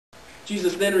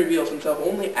Jesus then reveals himself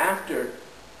only after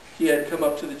he had come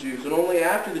up to the Jews, and only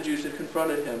after the Jews had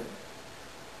confronted him.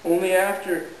 Only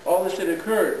after all this had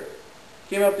occurred,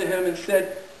 came up to him and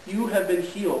said, "You have been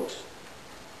healed.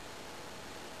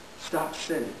 Stop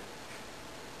sinning.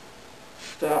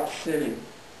 Stop sinning.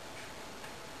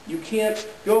 You can't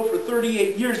go for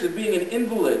 38 years of being an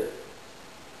invalid.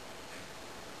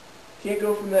 You can't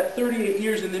go from that 38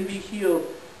 years and then be healed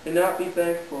and not be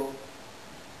thankful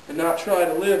and not try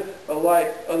to live a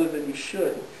life other than you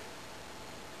should.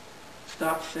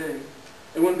 Stop sinning."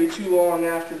 It wouldn't be too long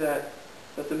after that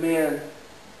the man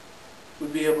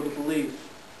would be able to believe.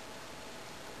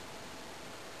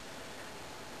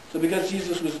 So because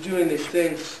Jesus was doing these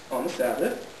things on the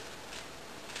Sabbath,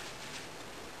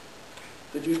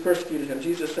 the Jews persecuted him.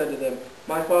 Jesus said to them,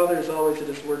 "My Father is always at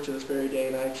his work to this very day,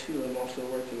 and I too am also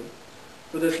working."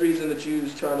 For this reason the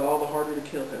Jews tried all the harder to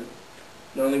kill him.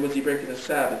 Not only was he breaking the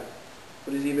Sabbath,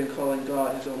 but he's even calling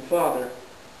God his own Father,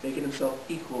 making himself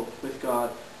equal with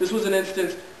God. This was an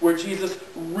instance where Jesus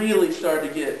really started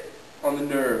to get on the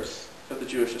nerves of the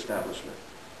Jewish establishment.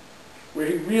 Where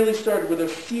he really started, where the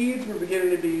seeds were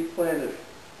beginning to be planted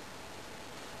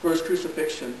for his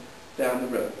crucifixion down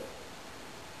the road.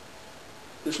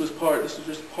 This was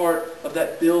just part of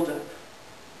that buildup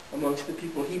amongst the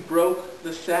people. He broke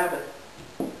the Sabbath.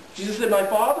 Jesus said, "My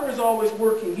Father is always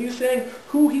working." He was saying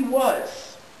who he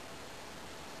was.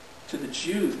 To the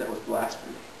Jews, that was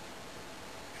blasphemy.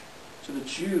 To the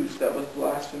Jews, that was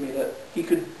blasphemy, that he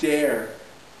could dare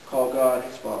call God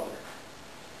his Father.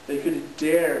 They could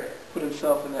dare put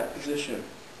himself in that position.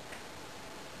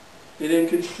 They didn't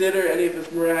consider any of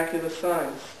his miraculous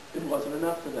signs. It wasn't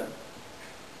enough for them.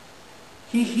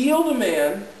 He healed a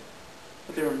man,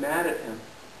 but they were mad at him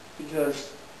because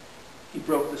he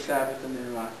broke the Sabbath in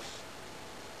their eyes.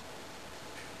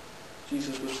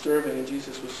 Jesus was serving, and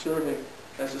Jesus was serving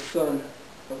as the Son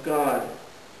of God.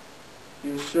 He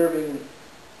was serving,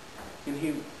 and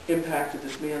he impacted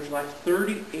this man's life.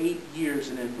 38 years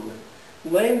an invalid,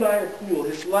 laying by a pool,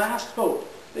 his last hope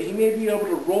that he may be able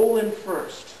to roll in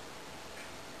first.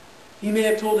 He may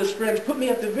have told his friends, "Put me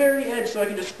at the very edge so I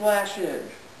can just splash in,"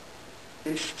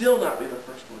 and still not be the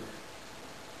first one in.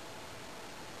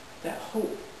 That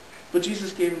hope. But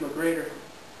Jesus gave him a greater hope.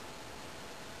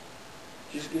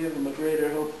 Jesus gave him a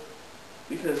greater hope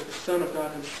because the Son of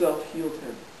God himself healed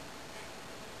him.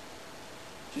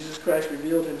 Jesus Christ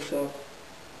revealed himself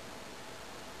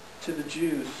to the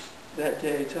Jews that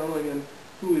day, telling them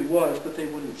who he was, but they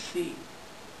wouldn't see.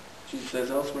 Jesus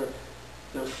says elsewhere,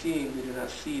 though seeing, they do not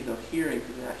see, though hearing,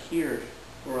 they do not hear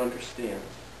or understand.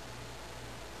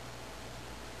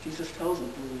 Jesus tells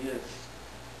them who he is.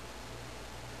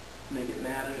 And they get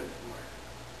mad at him for it.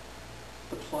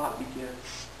 The plot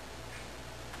begins.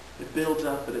 It builds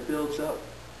up and it builds up.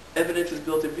 Evidence is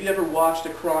built. If you ever watched a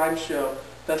crime show,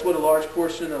 that's what a large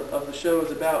portion of the show is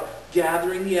about.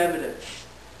 Gathering the evidence.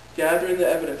 Gathering the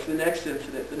evidence. The next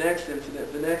incident, the next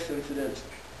incident, the next incident.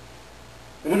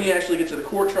 And when you actually get to the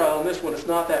court trial on this one, it's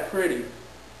not that pretty.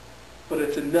 But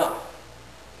it's enough.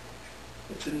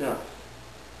 It's enough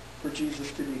for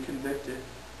Jesus to be convicted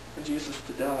and Jesus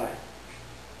to die.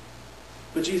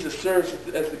 But Jesus serves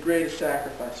as the greatest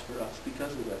sacrifice for us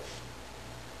because of this.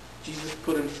 Jesus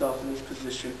put himself in this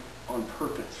position on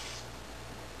purpose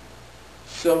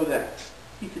so that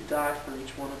he could die for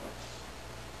each one of us,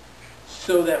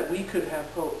 so that we could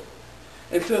have hope,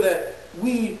 and so that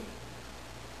we,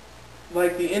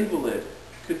 like the invalid,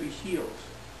 could be healed.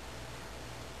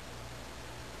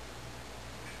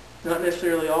 Not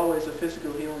necessarily always a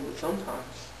physical healing, but sometimes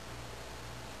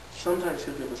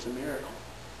he'll give us a miracle.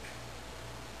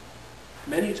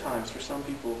 Many times for some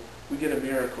people we get a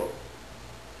miracle,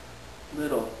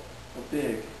 little or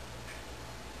big.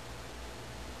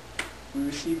 We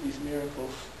receive these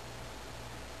miracles,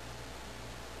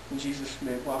 and Jesus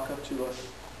may walk up to us,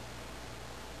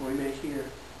 or we may hear,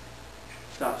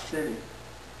 "Stop sinning.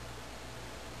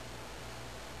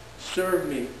 Serve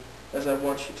me as I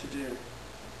want you to do."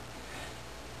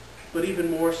 But even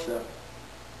more so,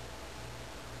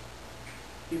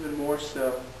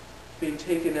 being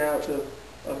taken out of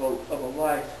a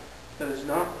life that is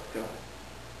not with God.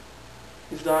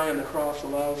 His dying on the cross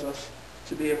allows us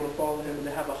to be able to follow him and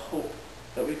to have a hope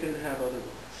that we couldn't have otherwise.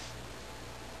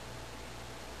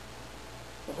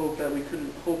 A hope that we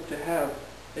couldn't hope to have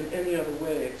in any other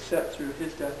way except through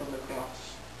his death on the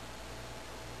cross.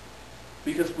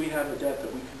 Because we have a debt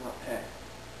that we cannot pay.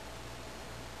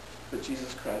 But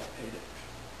Jesus Christ paid it.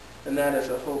 And that is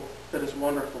a hope that is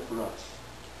wonderful for us.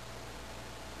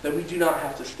 That we do not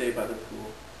have to stay by the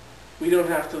pool. We don't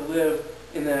have to live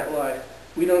in that life.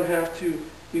 We don't have to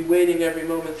be waiting every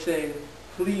moment saying,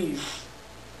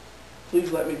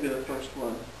 please let me be the first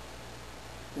one.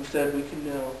 Instead, we can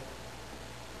know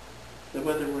that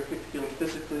whether we're healed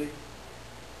physically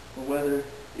or whether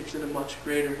it's in a much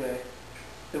greater way,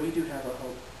 that we do have a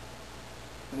hope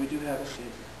and we do have a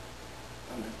Savior.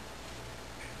 Amen.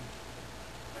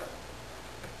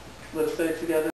 Let us say it together.